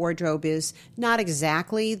that wardrobe is not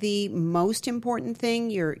exactly the most important thing.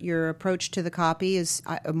 Your approach to the copy is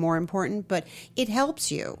more important, but it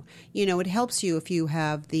helps you. It helps you if you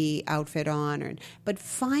have the outfit on. But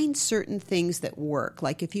find certain things that work.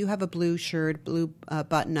 Like if you have a blue shirt, blue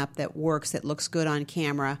button-up that works, that looks good on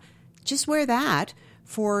camera, just wear that.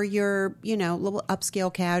 For your, little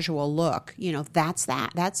upscale casual look, that's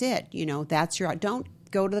that. That's it. That's your. Don't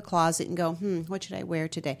go to the closet and go, what should I wear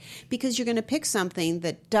today? Because you're going to pick something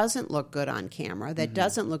that doesn't look good on camera, that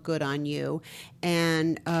doesn't look good on you,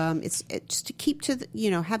 and it's just to keep to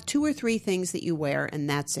have 2 or 3 things that you wear, and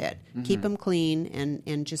that's it. Keep them clean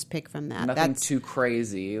and just pick from that. Nothing too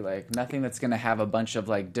crazy, like nothing that's going to have a bunch of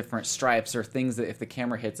like different stripes or things that if the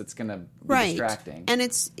camera hits, it's going to be distracting. And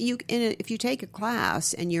if you take a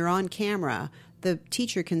class and you're on camera, the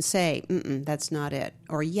teacher can say, that's not it.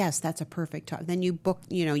 Or, yes, that's a perfect top. Then you book,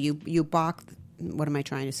 you balk, what am I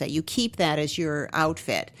trying to say? You keep that as your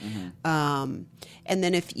outfit. And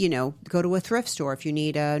then if, go to a thrift store if you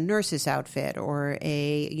need a nurse's outfit, or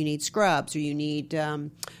you need scrubs, or you need a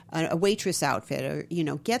waitress outfit,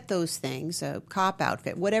 or, get those things, a cop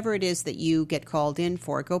outfit, whatever it is that you get called in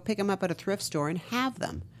for, go pick them up at a thrift store and have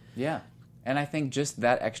them. Yeah. And I think just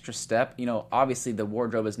that extra step, obviously the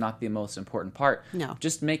wardrobe is not the most important part. No.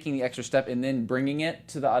 Just making the extra step and then bringing it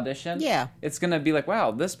to the audition. Yeah. It's going to be like, wow,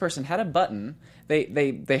 this person had a button.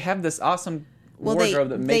 They have this awesome wardrobe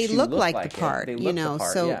that makes you look like the part. They look the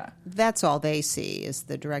part, so that's all they see is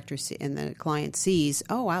the director and the client sees,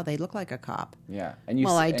 oh, wow, they look like a cop. Yeah. And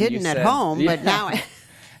I didn't at home, but now I...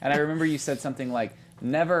 And I remember you said something like,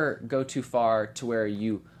 never go too far to where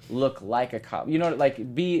you look like a cop.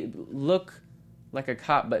 Look like a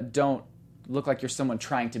cop, but don't look like you're someone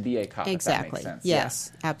trying to be a cop. Exactly. If that makes sense.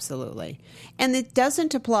 Yes, absolutely. And it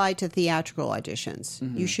doesn't apply to theatrical auditions.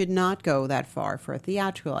 You should not go that far for a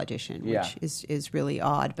theatrical audition, which is really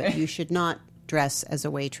odd, but you should not dress as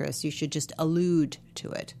a waitress. You should just allude to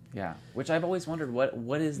it. Yeah, which I've always wondered, what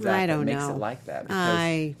is that that makes it like that?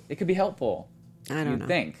 Because it could be helpful. I don't know. You'd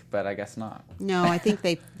think, but I guess not. No, I think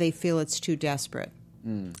they feel it's too desperate.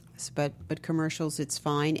 But commercials, it's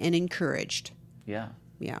fine and encouraged. Yeah.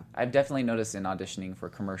 Yeah. I've definitely noticed in auditioning for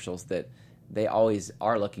commercials that they always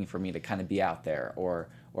are looking for me to kind of be out there or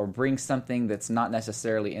bring something that's not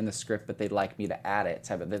necessarily in the script, but they'd like me to add it.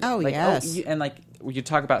 Yes. And like you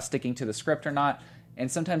talk about sticking to the script or not,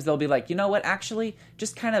 And sometimes they'll be like, you know what, actually,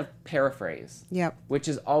 just kind of paraphrase. Yep. Which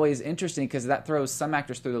is always interesting because that throws some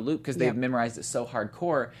actors through the loop because they've memorized it so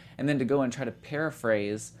hardcore. And then to go and try to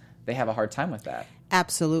paraphrase, they have a hard time with that.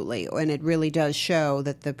 Absolutely. And it really does show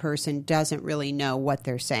that the person doesn't really know what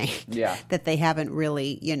they're saying. Yeah. That they haven't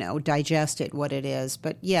really, digested what it is.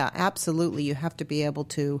 But yeah, absolutely. You have to be able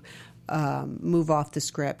to move off the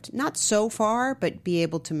script. Not so far, but be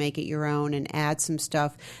able to make it your own and add some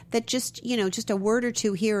stuff that just a word or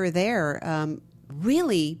two here or there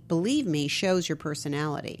really, believe me, shows your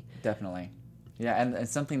personality. Definitely. Yeah, and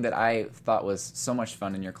something that I thought was so much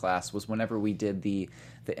fun in your class was whenever we did the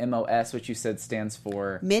MOS, which you said stands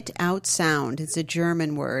for... Mit out sound. It's a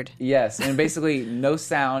German word. Yes, and basically no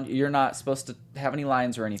sound. You're not supposed to have any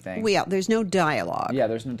lines or anything. Well, yeah, there's no dialogue. Yeah,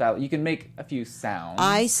 there's no dialogue. You can make a few sounds.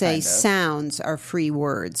 I say sounds are free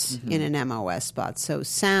words in an MOS spot, so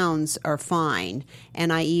sounds are fine.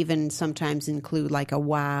 And I even sometimes include like a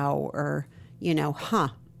wow or, huh.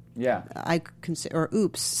 Yeah. I consider, or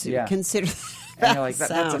oops. Yeah. Consider and you're like,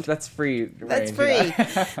 that's free. That's free.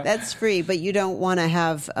 That's free, but you don't want to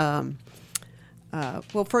have...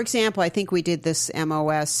 well, for example, I think we did this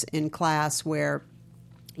MOS in class where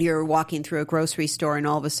you're walking through a grocery store and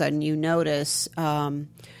all of a sudden you notice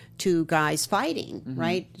two guys fighting,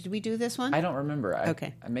 right? Did we do this one? I don't remember.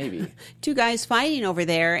 Okay. Maybe. Two guys fighting over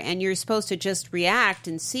there, and you're supposed to just react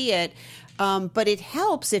and see it, but it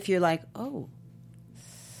helps if you're like, oh,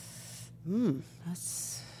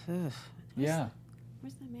 that's... Yeah.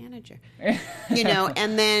 Where's the manager?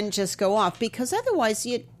 And then just go off. Because otherwise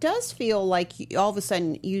it does feel like all of a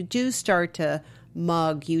sudden you do start to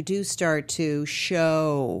mug. You do start to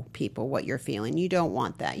show people what you're feeling. You don't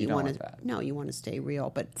want that. You don't want that. No, you want to stay real.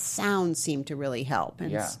 But sounds seem to really help.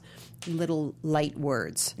 And little light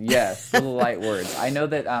words. Yes, little light words. I know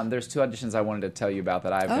that there's 2 auditions I wanted to tell you about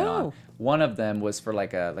that I've been on. One of them was for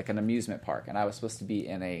like an amusement park. And I was supposed to be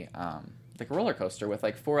in a... like a roller coaster with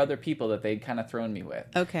like 4 other people that they'd kind of thrown me with.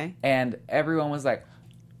 Okay. And everyone was like,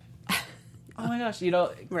 oh my gosh,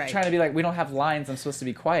 trying to be like, we don't have lines, I'm supposed to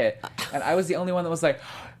be quiet. And I was the only one that was like,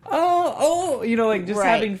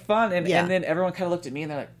 having fun. And then everyone kind of looked at me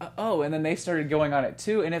and they're like, oh, and then they started going on it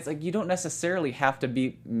too. And it's like, you don't necessarily have to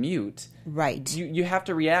be mute. Right. You have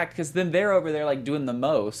to react because then they're over there like doing the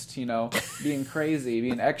most, being crazy,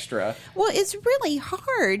 being extra. Well, it's really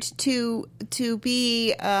hard to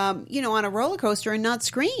be, on a roller coaster and not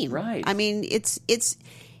scream. Right. I mean,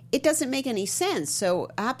 it doesn't make any sense. So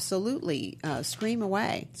absolutely, scream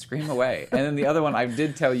away. Scream away. And then the other one, I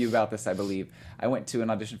did tell you about this, I believe. I went to an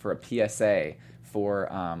audition for a PSA for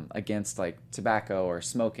against like tobacco or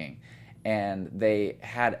smoking, and they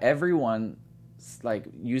had everyone like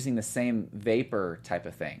using the same vapor type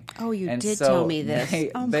of thing. Oh, you did tell me this.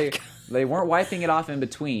 They weren't wiping it off in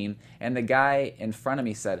between, and the guy in front of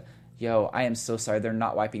me said, yo, I am so sorry, they're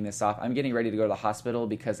not wiping this off. I'm getting ready to go to the hospital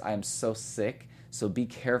because I am so sick. So be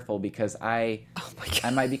careful because I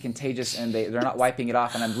might be contagious and they're not wiping it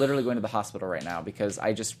off, and I'm literally going to the hospital right now because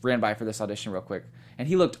I just ran by for this audition real quick. And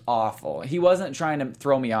he looked awful. He wasn't trying to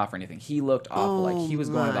throw me off or anything. He looked awful, like he was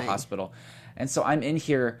going to the hospital. And so I'm in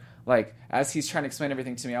here, like, as he's trying to explain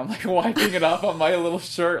everything to me, I'm like wiping it off on my little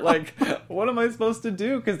shirt. Like, what am I supposed to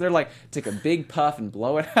do? Because they're like, take a big puff and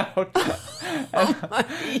blow it out.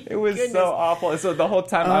 It was so awful. And so the whole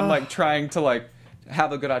time I'm like trying to like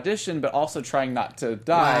have a good audition, but also trying not to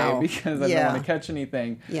die because I don't want to catch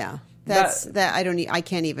anything. Yeah. I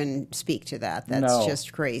can't even speak to that. That's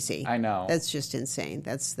just crazy. I know. That's just insane.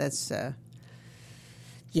 They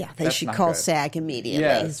should call SAG immediately.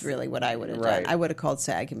 Yes. Is really what I would have done. I would have called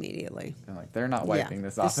SAG immediately. They're not wiping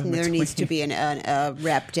this off. There needs to be a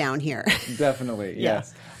rep down here. Definitely,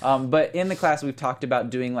 yes. But in the class, we've talked about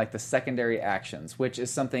doing like the secondary actions, which is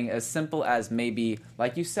something as simple as maybe,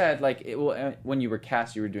 like you said, like when you were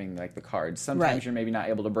cast, you were doing like the cards. Sometimes you're maybe not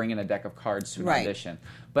able to bring in a deck of cards to an audition,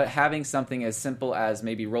 but having something as simple as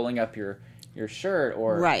maybe rolling up your shirt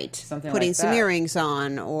or something putting like that. Some earrings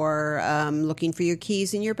on, or looking for your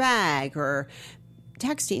keys in your bag, or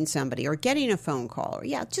texting somebody, or getting a phone call,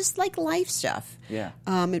 or just like life stuff. Yeah.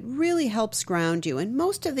 It really helps ground you, and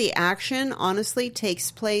most of the action honestly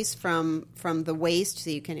takes place from the waist, so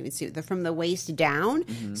you can't even see it, from the waist down.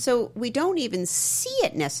 Mm-hmm. So we don't even see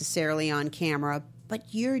it necessarily on camera, but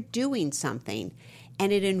you're doing something.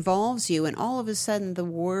 And it involves you, and all of a sudden the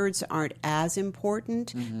words aren't as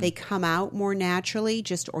important. Mm-hmm. They come out more naturally,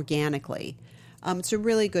 just organically. It's a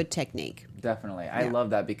really good technique. Definitely. I love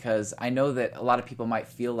that because I know that a lot of people might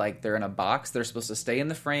feel like they're in a box. They're supposed to stay in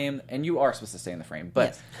the frame, and you are supposed to stay in the frame,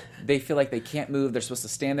 but they feel like they can't move. They're supposed to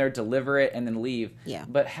stand there, deliver it, and then leave. Yeah.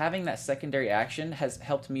 But having that secondary action has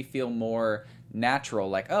helped me feel more natural,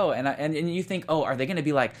 like, oh, and you think, oh, are they going to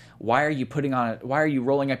be like, why are you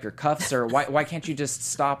rolling up your cuffs, or why can't you just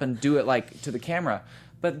stop and do it like to the camera?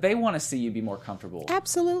 But they want to see you be more comfortable.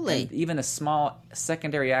 Absolutely. And even a small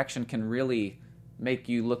secondary action can really make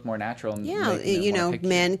you look more natural. And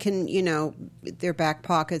men can, their back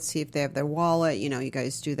pockets, see if they have their wallet. You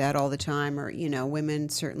guys do that all the time. Or, women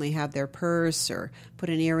certainly have their purse or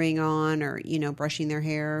put an earring on or, brushing their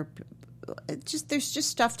hair. There's just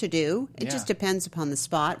stuff to do. It just depends upon the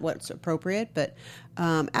spot, what's appropriate, but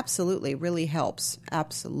absolutely really helps.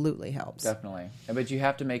 Absolutely helps. Definitely. But you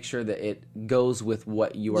have to make sure that it goes with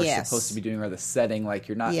what you are supposed to be doing, or the setting. Like,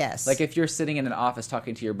 you're not like, if you're sitting in an office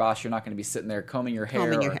talking to your boss, you're not going to be sitting there combing your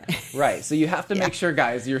hair. Right. So you have to make sure,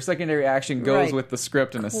 guys, your secondary action goes with the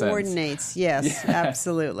script in a sense. Coordinates. Yes,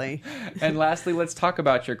 absolutely. And lastly, let's talk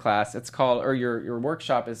about your class. It's called, or your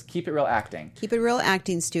workshop is Keep It Real Acting. Keep It Real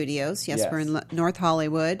Acting Studios. Yes. We're in North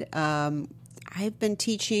Hollywood. I've been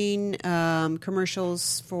teaching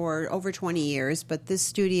commercials for over 20 years, but this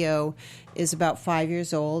studio is about 5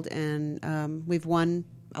 years old, and we've won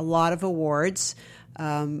a lot of awards.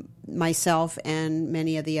 Myself and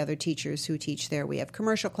many of the other teachers who teach there. We have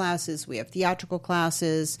commercial classes, we have theatrical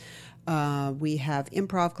classes, we have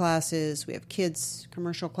improv classes, we have kids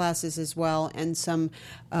commercial classes as well, and some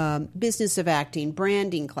business of acting,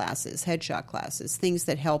 branding classes, headshot classes, things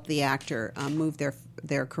that help the actor move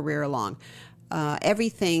their career along.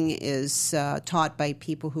 Everything is taught by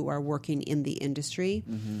people who are working in the industry,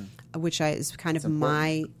 which is kind of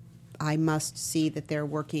I must see that they're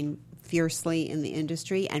working fiercely in the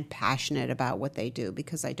industry and passionate about what they do,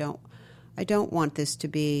 because I don't want this to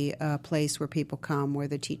be a place where people come where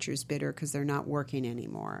the teacher's bitter because they're not working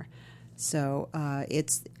anymore. So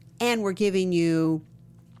and we're giving you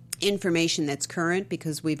information that's current,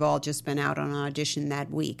 because we've all just been out on an audition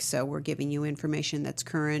that week. So we're giving you information that's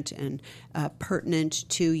current and pertinent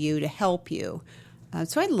to you to help you.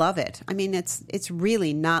 So I love it. I mean, it's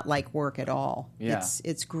really not like work at all. Yeah.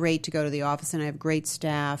 It's great to go to the office, and I have great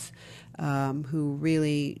staff who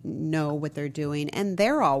really know what they're doing, and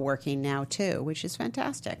they're all working now too, which is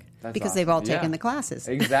fantastic. That's because awesome. They've all taken the classes.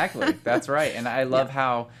 Exactly. That's right. And I love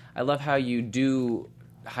how you do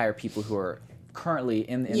hire people who are currently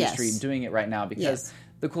in the industry doing it right now, because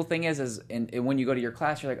the cool thing is when you go to your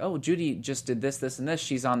class, you're like, oh, Judy just did this, this, and this.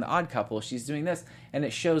 She's on The Odd Couple. She's doing this. And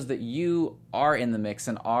it shows that you are in the mix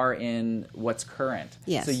and are in what's current.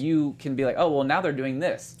 Yes. So you can be like, oh, well, now they're doing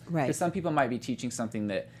this. Right. Because some people might be teaching something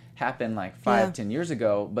that happened like 5-10 years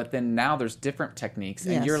ago, but then now there's different techniques.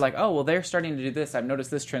 And you're like, oh, well, they're starting to do this. I've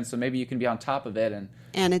noticed this trend, so maybe you can be on top of it.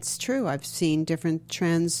 And it's true. I've seen different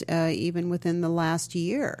trends even within the last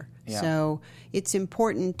year. Yeah. So it's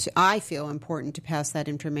important. I feel important to pass that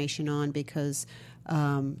information on, because,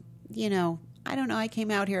 I don't know. I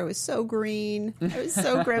came out here. It was so green. I was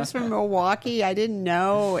so green. I was from Milwaukee. I didn't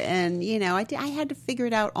know. And, I had to figure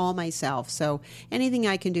it out all myself. So anything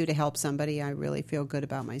I can do to help somebody, I really feel good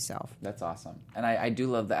about myself. That's awesome. And I do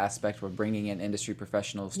love the aspect of bringing in industry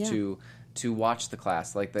professionals to watch the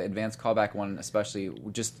class, like the advanced callback one, especially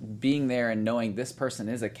just being there and knowing this person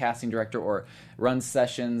is a casting director or runs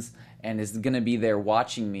sessions and is going to be there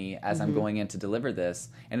watching me as I'm going in to deliver this.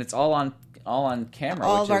 And it's all on camera.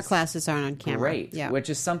 All of our classes are on camera. Great. Yeah. Which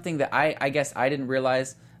is something that I guess I didn't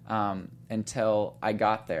realize until I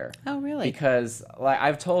got there. Oh, really? Because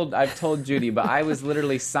I've told Judy, but I was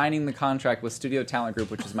literally signing the contract with Studio Talent Group,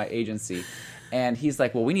 which is my agency. And he's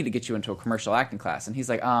like, well, we need to get you into a commercial acting class. And he's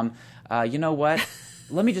like, you know what?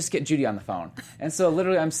 Let me just get Judy on the phone. And so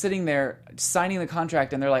literally I'm sitting there signing the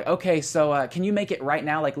contract, and they're like, okay, so can you make it right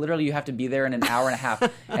now? Like, literally you have to be there in an hour and a half.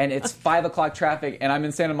 And it's 5 o'clock traffic, and I'm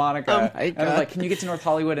in Santa Monica. Oh my God. And I'm like, can you get to North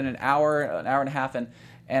Hollywood in an hour and a half? And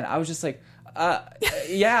I was just like,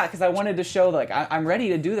 yeah, because I wanted to show, like, I'm ready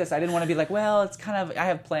to do this. I didn't want to be like, well, it's kind of, I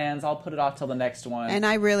have plans. I'll put it off till the next one. And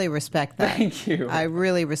I really respect that. Thank you. I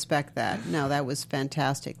really respect that. No, that was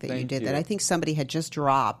fantastic that you did that. I think somebody had just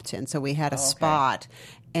dropped, and so we had a spot.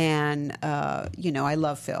 And, I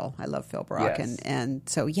love Phil. I love Phil Brock. Yes. And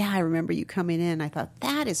so, I remember you coming in. I thought,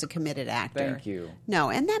 that is a committed actor. Thank you. No,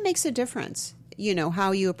 and that makes a difference.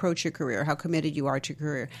 How you approach your career, how committed you are to your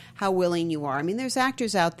career, how willing you are. I mean, there's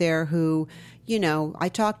actors out there who, I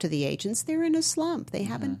talk to the agents, they're in a slump. They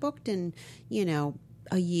haven't booked in,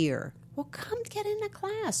 a year. Well, come get in a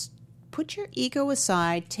class. Put your ego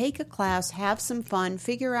aside, take a class, have some fun,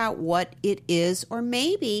 figure out what it is, or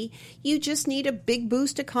maybe you just need a big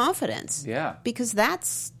boost of confidence. Yeah. Because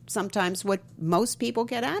that's sometimes what most people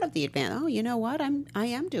get out of the advance. Oh, you know what? I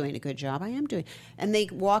am doing a good job. And they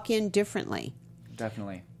walk in differently.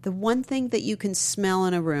 Definitely. The one thing that you can smell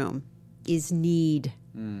in a room is need.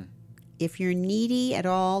 if you're needy at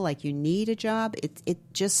all, like you need a job, it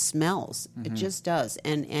just smells. It just does,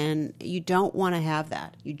 and you don't want to have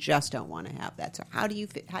that. You just don't want to have that. So how do you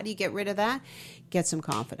get rid of that? Get some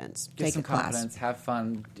confidence. Take a class. Confidence. Have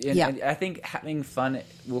fun. And I think having fun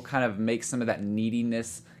will kind of make some of that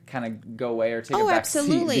neediness kind of go away or take a back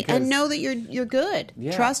absolutely. seat. And know that you're good.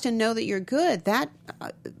 Yeah. Trust and know that you're good. That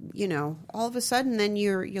all of a sudden, then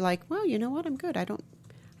you're like, well, you know what? I'm good. I don't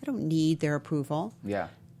need their approval. Yeah.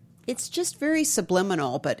 It's just very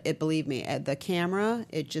subliminal, but believe me, the camera,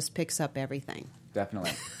 it just picks up everything.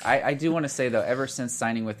 Definitely. I do want to say, though, ever since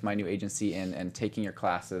signing with my new agency and taking your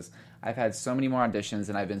classes, I've had so many more auditions,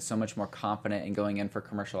 and I've been so much more confident in going in for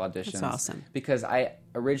commercial auditions. That's awesome. Because I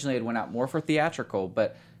originally had went out more for theatrical,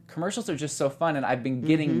 but commercials are just so fun, and I've been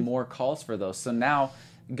getting more calls for those. So now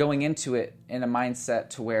going into it in a mindset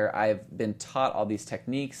to where I've been taught all these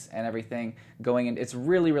techniques and everything going in, it's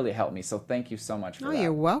really, really helped me. So thank you so much for that. Oh,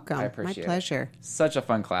 you're welcome. I appreciate it. My pleasure. Such a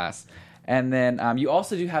fun class. And then you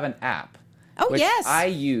also do have an app. Oh, which yes. I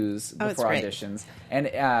use before great. auditions.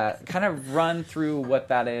 And kind of run through what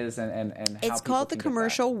that is and how it's called the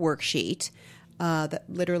Commercial Worksheet. That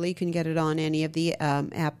literally you can get it on any of the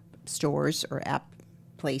app stores or app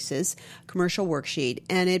places. Commercial Worksheet,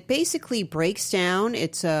 and it basically breaks down.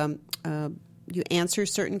 It's you answer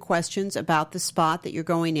certain questions about the spot that you're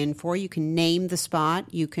going in for. You can name the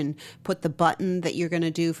spot. You can put the button that you're going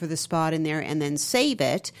to do for the spot in there and then save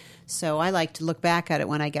it. So I like to look back at it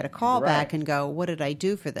when I get a call back and go, what did I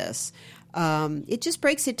do for this? It just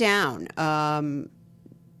breaks it down.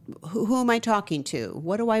 Who am I talking to?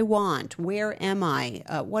 What do I want? Where am I?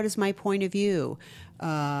 What is my point of view?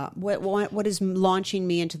 What is launching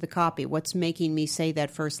me into the copy? What's making me say that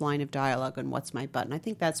first line of dialogue, and what's my button? I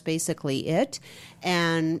think that's basically it.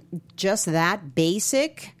 And just that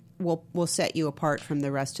basic will set you apart from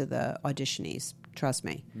the rest of the auditionees. Trust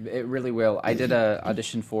me. It really will. I did a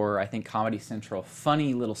audition for, I think, Comedy Central,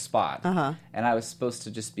 funny little spot. And I was supposed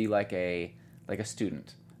to just be like a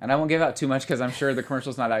student. And I won't give out too much because I'm sure the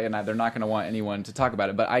commercial's not out yet and they're not going to want anyone to talk about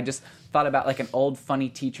it. But I just thought about like an old funny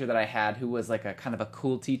teacher that I had who was like a kind of a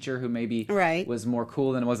cool teacher who maybe was more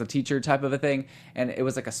cool than was a teacher type of a thing. And it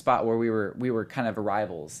was like a spot where we were kind of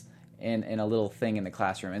rivals in a little thing in the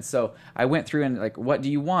classroom. And so I went through and like, what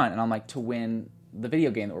do you want? And I'm like, to win the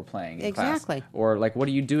video game that we're playing in class. Or like, what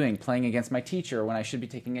are you doing playing against my teacher when I should be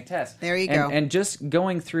taking a test? There you go. And just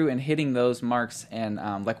going through and hitting those marks and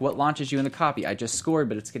like what launches you in the copy. I just scored,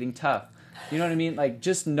 but it's getting tough. You know what I mean? Like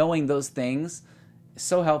just knowing those things is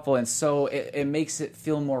so helpful, and so it makes it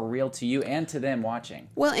feel more real to you and to them watching.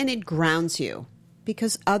 Well, and it grounds you.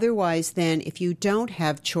 Because otherwise, then, if you don't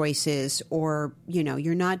have choices, or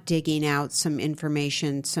you're not digging out some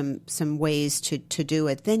information, some ways to do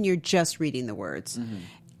it, then you're just reading the words.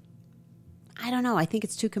 I don't know. I think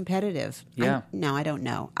it's too competitive. Yeah. I don't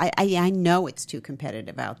know. I know it's too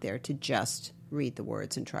competitive out there to just read the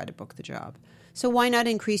words and try to book the job. So why not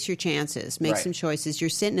increase your chances? Make some choices. You're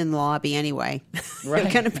sitting in the lobby anyway. You're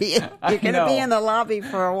going to be in the lobby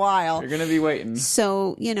for a while. You're going to be waiting.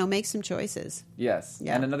 So, make some choices. Yes.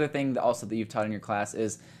 Yeah. And another thing also that you've taught in your class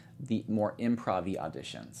is the more improv-y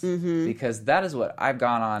auditions. Because that is what I've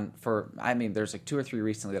gone on for. I mean, there's like 2 or 3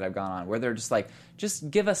 recently that I've gone on where they're just like, just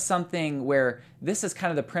give us something where this is kind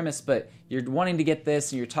of the premise, but you're wanting to get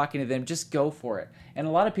this and you're talking to them, just go for it. And a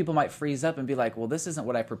lot of people might freeze up and be like, well, this isn't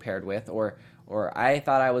what I prepared with, or I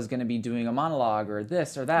thought I was going to be doing a monologue or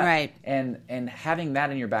this or that. Right. And having that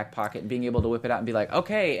in your back pocket and being able to whip it out and be like,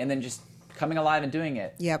 okay, and then just coming alive and doing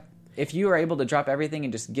it. Yep. If you are able to drop everything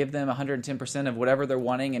and just give them 110% of whatever they're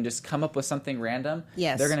wanting and just come up with something random,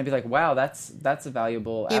 they're going to be like, wow, that's a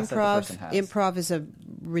valuable asset the person has. Improv is a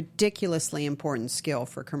ridiculously important skill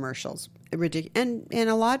for commercials. And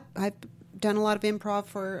I've done a lot of improv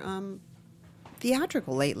for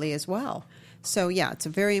theatrical lately as well. So, yeah, it's a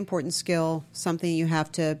very important skill, something you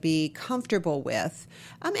have to be comfortable with.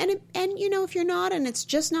 And if you're not and it's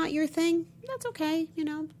just not your thing, that's okay.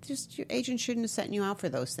 Just your agent shouldn't have set you out for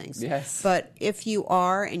those things. Yes. But if you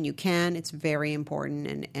are and you can, it's very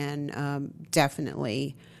important and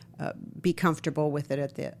definitely be comfortable with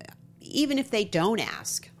it. Even if they don't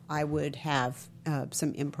ask, I would have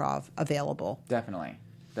some improv available. Definitely.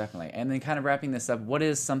 And then kind of wrapping this up, what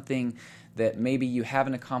is something that maybe you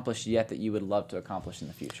haven't accomplished yet that you would love to accomplish in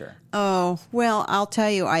the future? Oh, well, I'll tell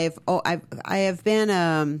you, I have been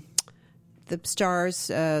the Stars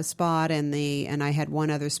spot and I had one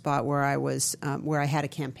other spot where I was where I had a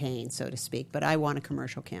campaign, so to speak, but I want a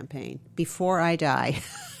commercial campaign before I die.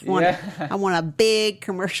 I want a big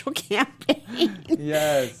commercial campaign.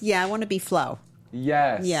 Yes. Yeah, I want to be Flo.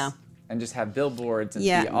 Yes. Yeah. and just have billboards and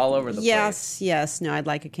be all over the place. Yes. No, I'd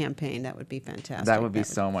like a campaign. That would be fantastic. That would be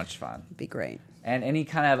so much fun. Be great. And any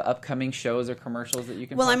kind of upcoming shows or commercials that you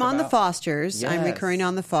can Well, talk I'm on about? The Fosters. Yes. I'm recurring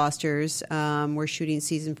on The Fosters. We're shooting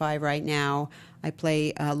season 5 right now. I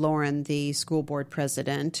play Lauren, the school board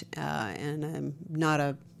president, and I'm not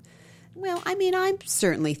a... Well, I mean, I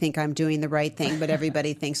certainly think I'm doing the right thing, but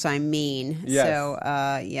everybody thinks I'm mean. Yes. So,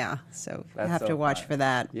 so That's you have so to watch fun. for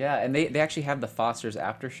that. Yeah, and they actually have the Fosters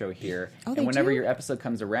after show here. Oh, and they whenever do? your episode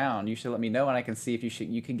comes around, you should let me know, and I can see if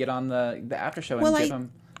you can get on the after show and Well, give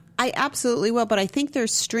them... I absolutely will, but I think they're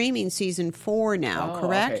streaming season 4 now,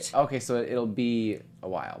 correct? Okay, so it'll be a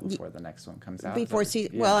while before the next one comes out. Before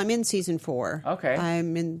Well, I'm in season 4. Okay.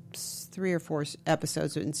 I'm in 3 or 4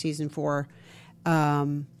 episodes in season 4.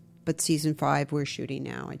 But season 5 we're shooting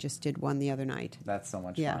now. I just did one the other night. That's so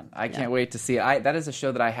much Yeah, fun. I can't wait to see it. That is a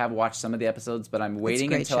show that I have watched some of the episodes, but I'm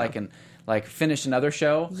waiting until I can finish another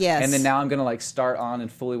show. Yes. And then now I'm going to start on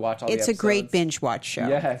and fully watch all the episodes. It's a great binge watch show.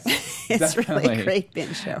 Yes. It's definitely. really a great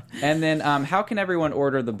binge show. And then how can everyone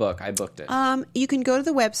order the book? I booked it. You can go to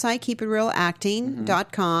the website,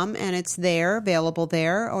 keepitrealacting.com, and it's there, available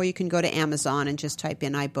there, or you can go to Amazon and just type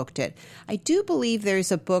in I booked it. I do believe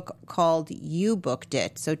there's a book called You Booked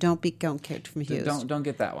It, so don't get confused. Don't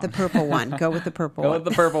get that one. The purple one. Go with the purple Go one. with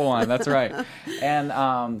the purple one. That's right.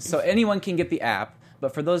 And so anyone can get the app.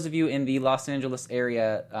 But for those of you in the Los Angeles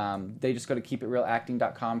area, they just go to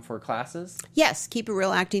keepitrealacting.com for classes? Yes,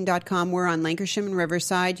 keepitrealacting.com. We're on Lancashire and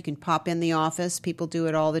Riverside. You can pop in the office. People do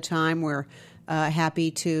it all the time. We're happy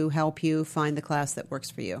to help you find the class that works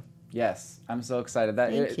for you. Yes, I'm so excited.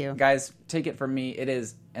 Thank you. Guys, take it from me. It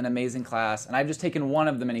is an amazing class, and I've just taken one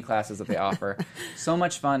of the many classes that they offer. So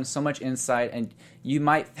much fun, so much insight, and you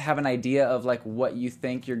might have an idea of like what you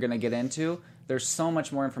think you're going to get into. There's so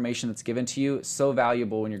much more information that's given to you, so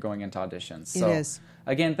valuable when you're going into auditions. So, it is.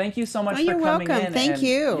 Again, thank you so much for You're coming welcome. in. Thank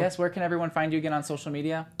you. Yes, where can everyone find you again on social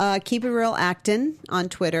media? Keep It Real Actin' on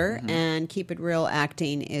Twitter, and Keep It Real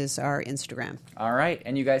Acting is our Instagram. All right,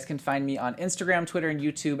 and you guys can find me on Instagram, Twitter, and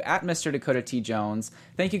YouTube at Mr. Dakota T. Jones.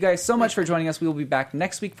 Thank you guys so much for joining us. We will be back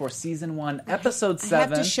next week for Season 1, Episode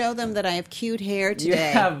 7. I have to show them that I have cute hair today.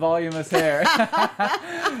 You have voluminous hair.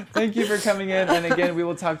 Thank you for coming in, and again, we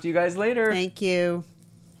will talk to you guys later. Thank you.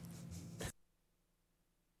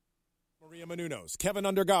 Maria Menounos, Kevin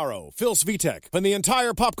Undergaro, Phil Svitek, and the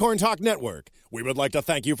entire Popcorn Talk Network, we would like to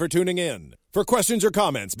thank you for tuning in. For questions or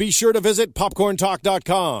comments, be sure to visit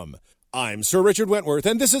popcorntalk.com. I'm Sir Richard Wentworth,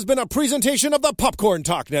 and this has been a presentation of the Popcorn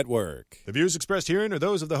Talk Network. The views expressed herein are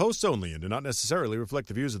those of the hosts only and do not necessarily reflect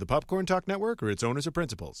the views of the Popcorn Talk Network or its owners or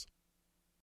principals.